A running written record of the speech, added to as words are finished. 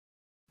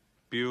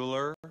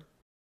Bueller.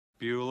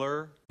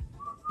 Bueller.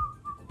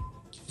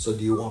 So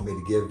do you want me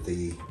to give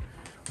the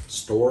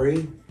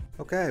story?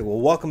 Okay, well,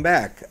 welcome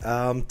back.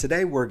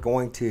 Today we're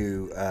going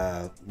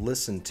to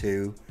listen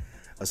to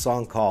a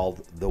song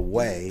called The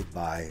Way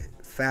by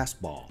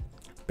Fastball.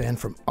 Band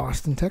from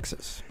Austin,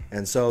 Texas.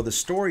 And so the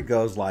story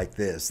goes like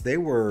this. They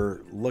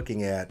were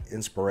looking at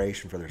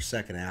inspiration for their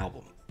second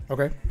album.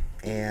 Okay.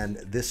 And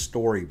this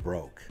story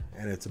broke.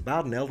 And it's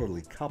about an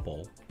elderly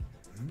couple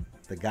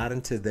that got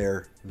into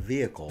their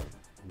vehicle.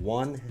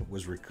 One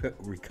was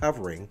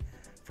recovering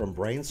from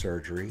brain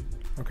surgery.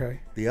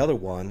 Okay. The other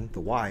one, the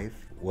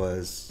wife,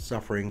 was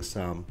suffering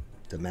some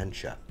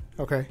dementia.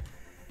 Okay.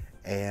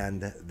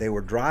 And they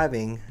were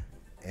driving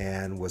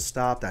and was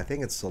stopped, I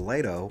think it's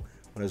Salado,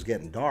 when it was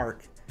getting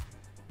dark,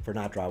 for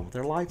not driving with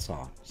their lights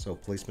on. So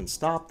policemen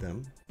stopped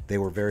them. They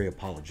were very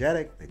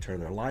apologetic. They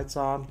turned their lights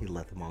on. He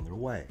let them on their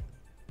way.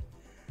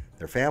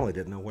 Their family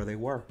didn't know where they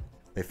were.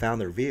 They found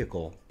their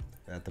vehicle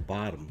at the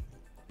bottom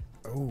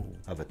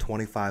of a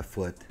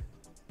 25-foot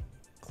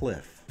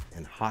cliff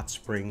in Hot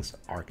Springs,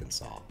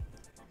 Arkansas.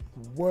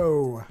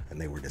 Whoa. And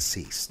they were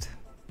deceased.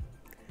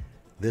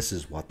 This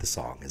is what the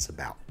song is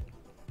about.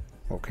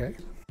 Okay.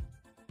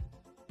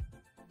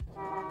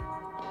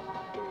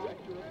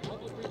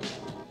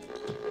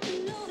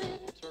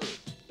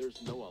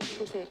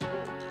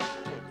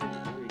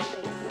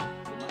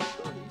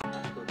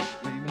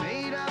 They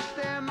made up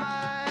their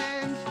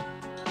minds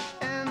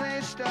and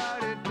they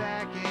started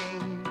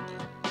packing.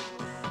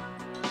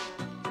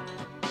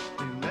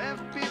 They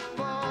left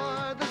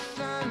before the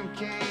sun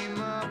came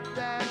up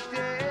that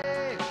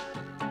day.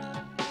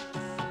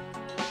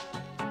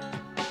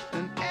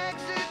 An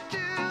exit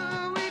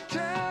to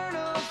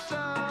eternal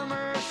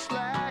summer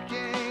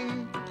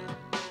slacking.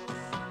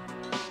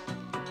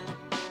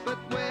 But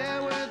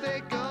where were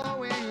they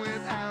going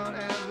without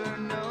ever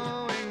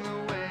knowing the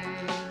way?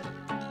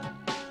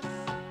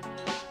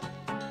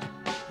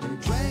 They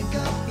drank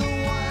up the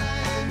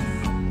wine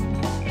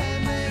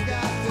and they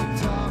got to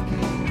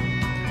talking.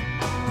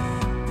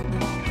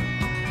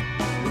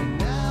 They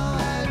now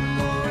had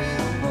more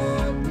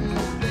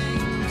important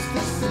things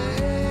to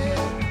say.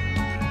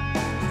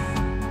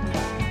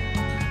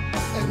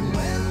 And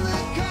when the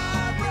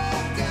car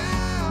broke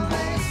down,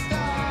 they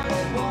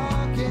started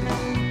walking.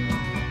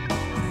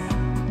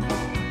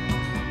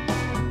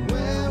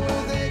 Where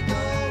were they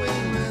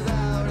going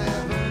without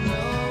ever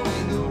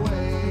knowing the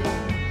way?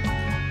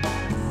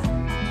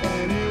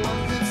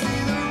 Anyone could see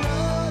the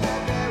road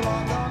that they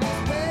walk on is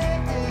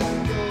paved in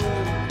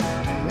gold.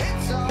 And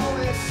it's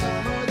always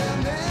summer,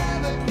 they'll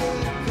never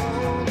get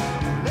cold.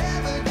 They'll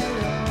never get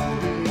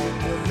hungry,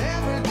 they'll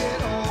never get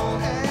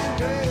old and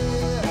gray.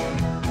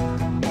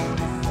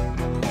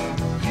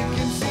 You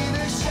can see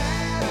the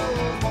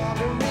shadows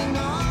wandering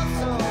off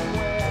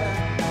somewhere.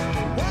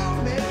 They won't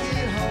make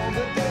it home,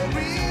 but they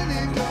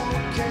really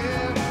don't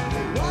care.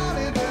 They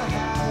wanted the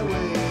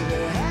highway,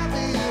 they're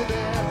happier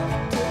there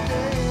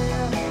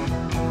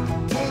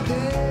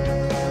today.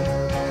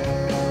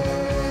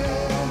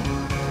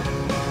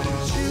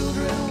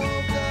 Children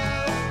woke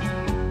up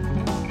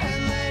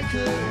and they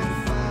couldn't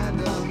find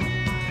them.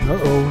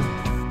 Uh-oh.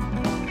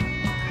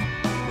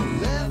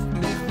 Left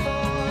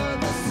before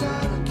the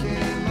sun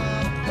came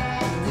up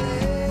that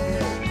day.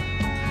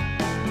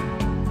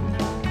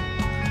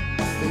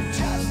 They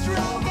just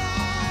drove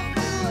off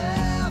and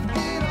left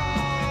it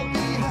all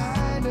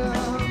behind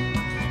them.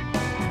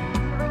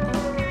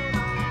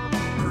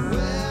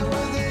 Where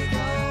were they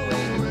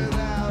going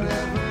without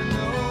ever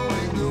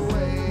knowing the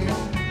way?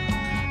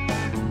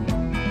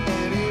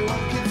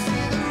 Anyone can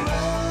see the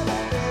road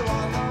that they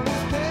walk on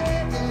is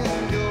paved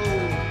in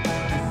gold.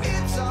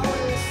 It's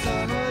always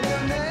summer,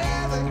 they'll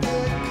never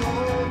get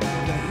cold.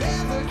 They'll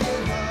never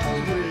get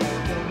hungry,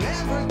 they'll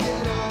never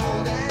get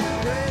old and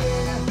gray.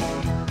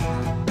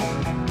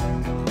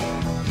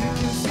 You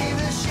can see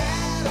the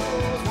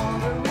shadows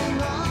wandering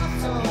off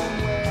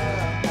somewhere.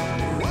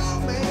 They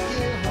won't make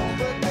it home,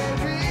 but they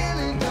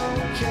really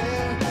don't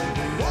care.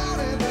 They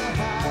wanted the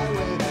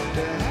highway,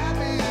 they're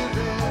happier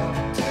there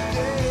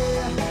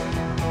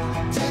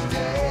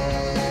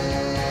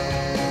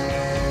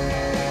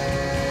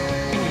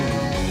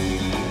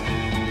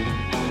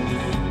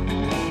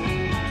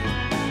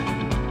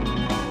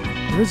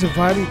There's a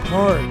vibey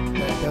part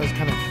that does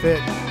kind of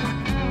fit,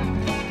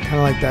 kind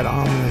of like that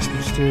ominous,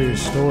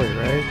 mysterious story,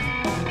 right?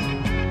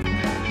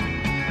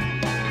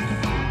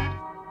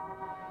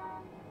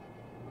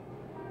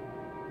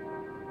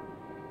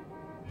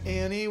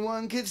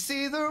 Anyone could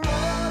see the road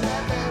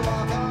that they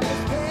walk on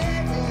is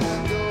paved in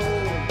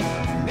gold.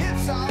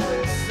 It's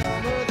always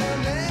summer, they'll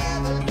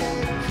never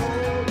get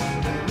cold.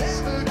 They'll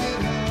never get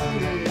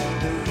hungry,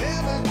 they'll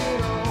never get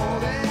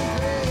old and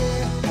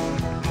gray.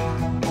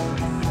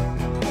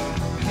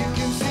 You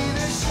can see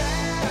the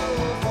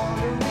shadows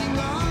wandering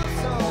off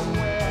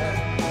somewhere.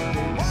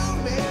 They won't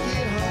make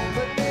it home,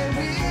 but they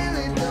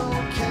really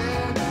don't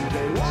care.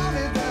 They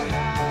wanted the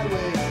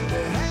highway,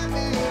 they're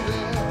happier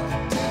there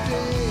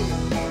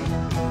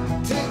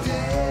today.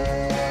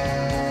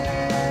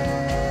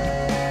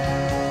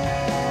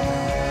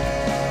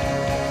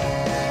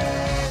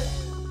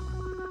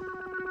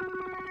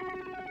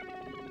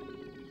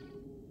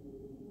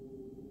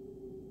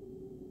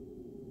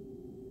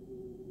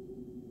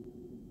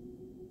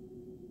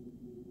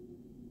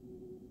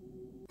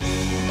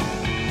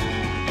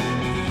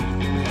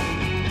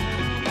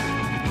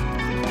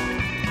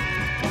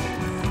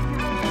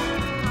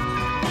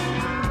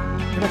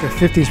 like a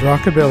 50s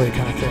rockabilly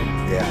kind of thing.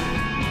 Yeah.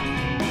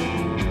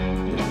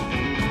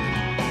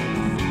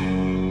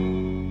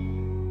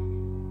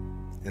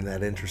 Isn't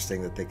that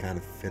interesting that they kind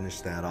of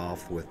finished that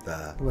off with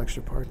Little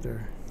extra part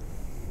there.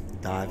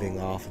 diving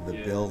off of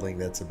the building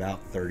that's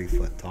about 30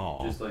 foot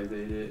tall? Just like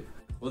they did.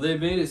 Well, they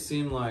made it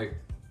seem like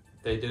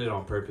they did it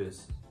on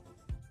purpose.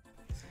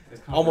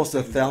 Almost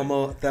a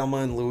Thelma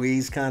and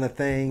Louise kind of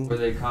thing. Where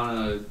they kind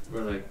of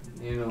were like,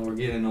 you know, we're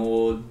getting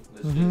old.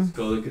 Let's just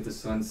go look at the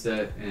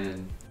sunset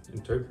and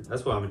interpret.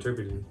 That's what I'm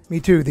interpreting. Me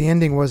too. The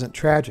ending wasn't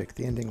tragic.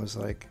 The ending was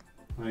like,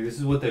 This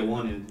is what they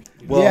wanted.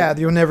 Well, yeah,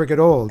 you'll never get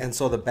old. And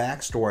so the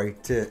backstory,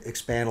 to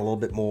expand a little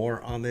bit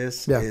more on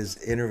this, is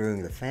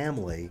interviewing the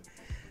family.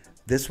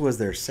 This was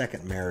their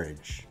second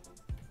marriage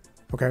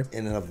Okay.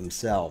 in and of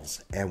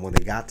themselves. And when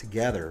they got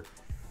together,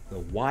 the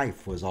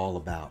wife was all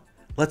about,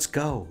 let's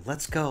go,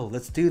 let's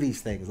do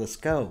these things, let's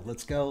go.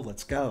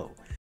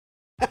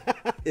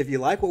 If you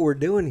like what we're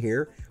doing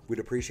here, we'd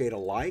appreciate a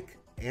like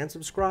and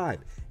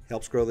subscribe.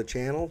 Helps grow the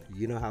channel.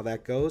 You know how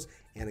that goes.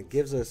 And it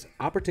gives us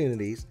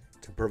opportunities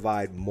to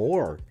provide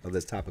more of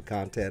this type of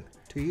content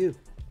to you.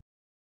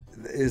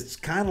 It's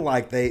kind of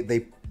like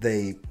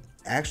they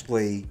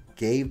actually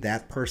gave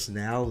that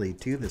personality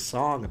to the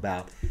song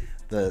about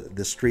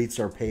the streets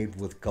are paved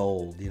with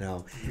gold, you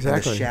know, Exactly.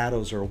 and the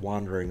shadows are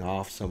wandering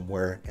off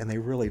somewhere, and they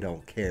really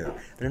don't care.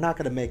 They're not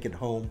going to make it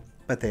home,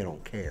 but they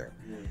don't care.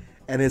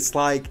 And it's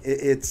like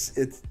it's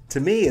to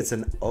me, it's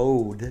an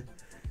ode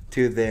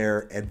to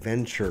their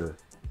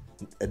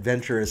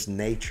adventurous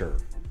nature,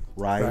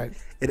 right?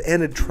 It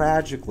ended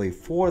tragically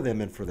for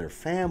them and for their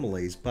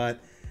families, but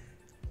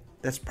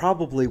that's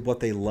probably what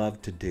they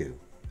love to do.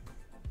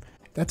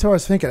 That's how I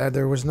was thinking.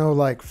 There was no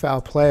like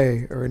foul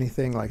play or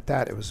anything like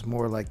that. It was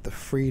more like the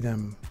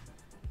freedom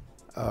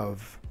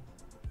of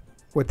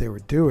what they were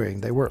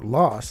doing. They weren't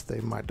lost. They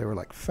were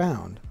like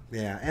found.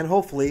 Yeah, and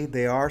hopefully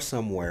they are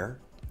somewhere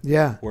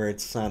Yeah. where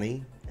it's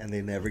sunny and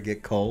they never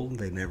get cold,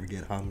 they never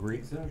get hungry.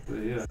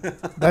 Exactly, yeah.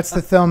 That's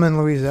the Thelma and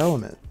Louise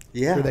element.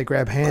 Yeah. Where they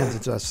grab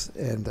hands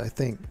and I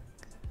think,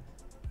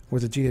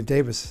 was it Gina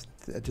Davis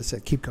that just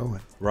said, keep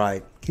going,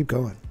 Right, keep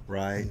going.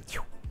 right.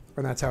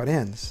 And that's how it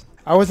ends.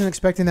 I wasn't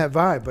expecting that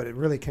vibe, but it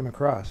really came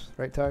across.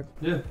 Right, Ty?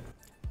 Yeah.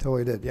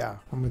 Totally did. Yeah,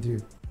 I'm with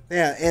you.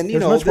 Yeah, and It you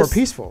was know, much more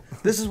peaceful.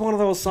 This is one of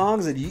those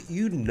songs that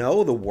you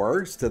know the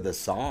words to the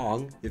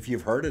song if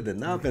you've heard it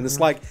enough, and it's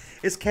like,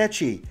 it's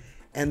catchy.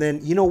 And then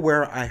you know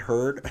where I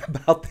heard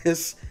about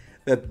this,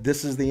 that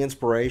this is the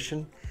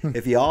inspiration?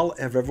 If y'all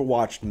have ever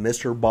watched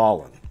Mr.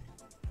 Ballin,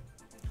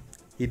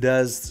 he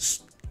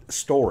does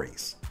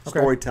stories,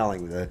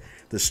 storytelling,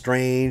 the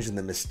strange and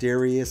the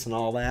mysterious and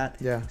all that.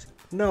 Yeah.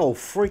 No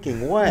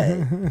freaking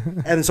way.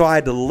 And so I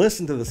had to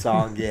listen to the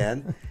song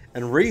again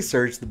and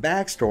research the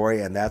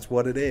backstory, and that's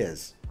what it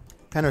is.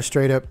 Kind of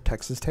straight up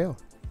Texas tale.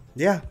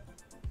 Yeah.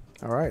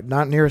 All right.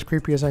 Not near as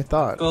creepy as I I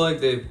thought. feel like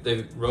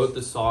they wrote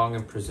the song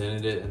and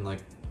presented it in like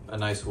a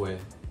nice way,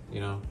 you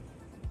know?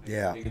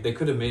 Yeah. They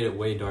could have made it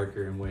way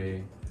darker and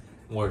way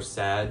more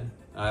sad.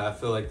 I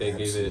feel like they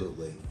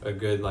Absolutely. gave it a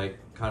good, like,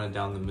 kind of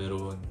down the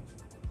middle and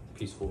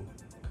peaceful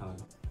kind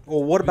of.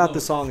 Well, what about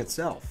the song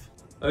itself?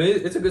 I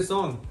mean, it's a good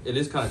song. It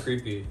is kind of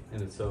creepy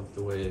in itself,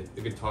 the way the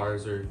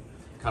guitars are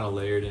kind of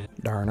layered in.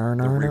 The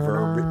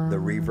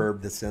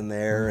reverb that's in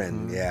there,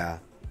 and yeah.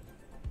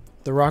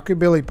 The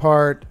rockabilly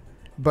part,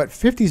 but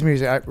 50s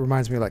music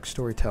reminds me of like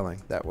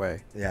storytelling that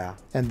way. Yeah.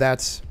 And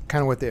that's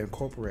kind of what they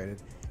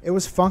incorporated. It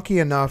was funky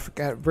enough,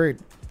 got very,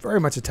 very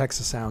much a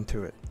Texas sound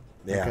to it.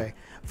 Yeah. Okay.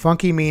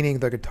 Funky meaning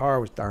the guitar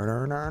was,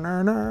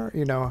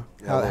 you know,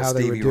 how they were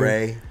Stevie doing.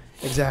 Ray.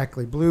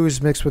 Exactly.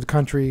 Blues mixed with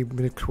country,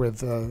 mixed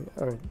with,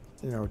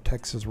 you know,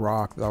 Texas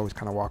rock that always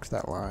kind of walks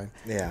that line.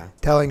 Yeah.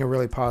 Telling a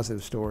really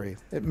positive story.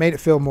 It made it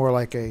feel more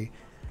like a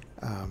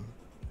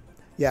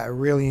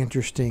really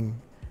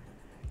interesting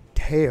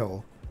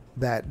tale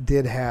that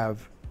did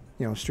have,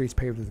 you know, streets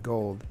paved with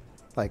gold.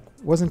 Like,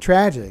 wasn't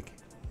tragic.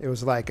 It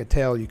was like a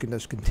tale you can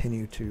just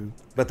continue to.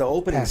 But the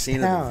opening pass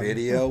scene down. of the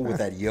video with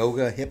that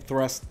yoga hip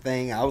thrust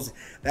thing,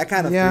 that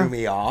kind of Yeah. threw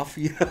me off,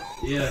 you know.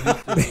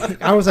 Yeah.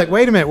 I was like,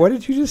 wait a minute, what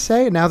did you just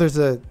say? And now there's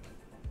a.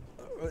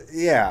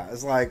 Yeah,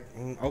 it's like,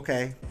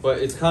 okay. But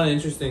it's kind of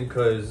interesting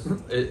because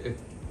it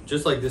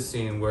just like this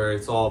scene where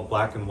it's all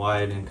black and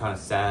white and kind of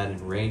sad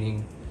and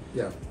raining.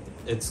 Yeah.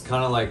 It's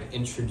kind of like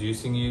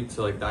introducing you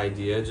to like the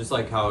idea, just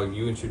like how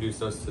you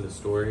introduced us to the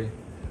story,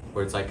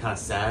 where it's like kind of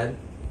sad,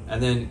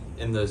 and then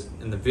in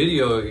the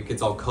video it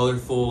gets all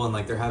colorful and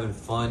like they're having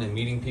fun and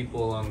meeting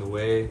people along the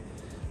way.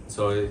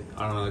 So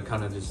I don't know, it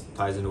kind of just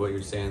ties into what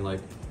you're saying,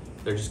 like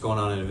they're just going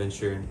on an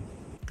adventure.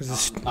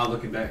 Not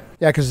looking back.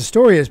 Yeah, because the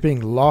story is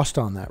being lost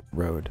on that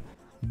road.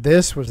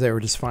 This was they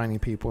were just finding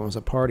people. It was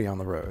a party on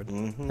the road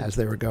as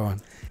they were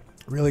going.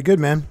 Really good,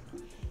 man.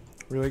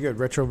 Really good.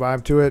 Retro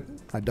vibe to it.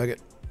 I dug it.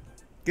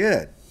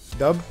 Good.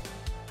 Dub?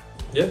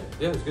 Yeah,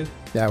 it was good.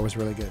 Yeah, it was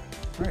really good.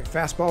 All right,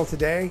 Fastball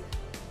today.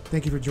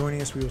 Thank you for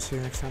joining us. We will see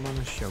you next time on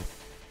the show.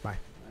 Bye.